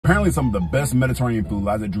Apparently some of the best Mediterranean food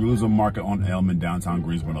lies at Jerusalem Market on Elm in downtown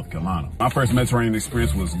Greensboro, North Carolina. My first Mediterranean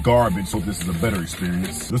experience was garbage, so this is a better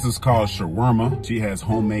experience. This is called shawarma. She has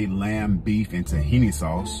homemade lamb, beef, and tahini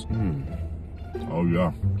sauce. Oh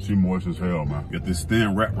yeah, she moist as hell, man. Got this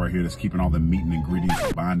thin wrap right here that's keeping all the meat and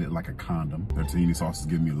ingredients bonded like a condom. That tahini sauce is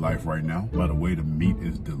giving me life right now. By the way, the meat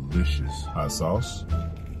is delicious. Hot sauce,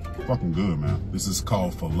 fucking good, man. This is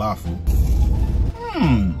called falafel.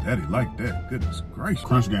 Daddy like that. Goodness gracious.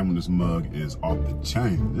 Crunch game on this mug is off the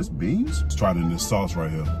chain. This beans? Let's try it in this sauce right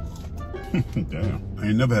here. Damn. I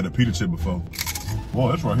ain't never had a pita chip before. Boy,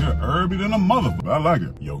 that's right here. Herby than a motherfucker. I like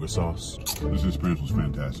it. Yogurt sauce. This experience was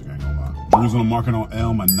fantastic, I ain't gonna lie. Jerusalem Market on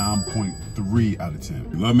Elm, a 9.3 out of 10.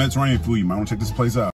 If you love Mediterranean food, you might want to check this place out.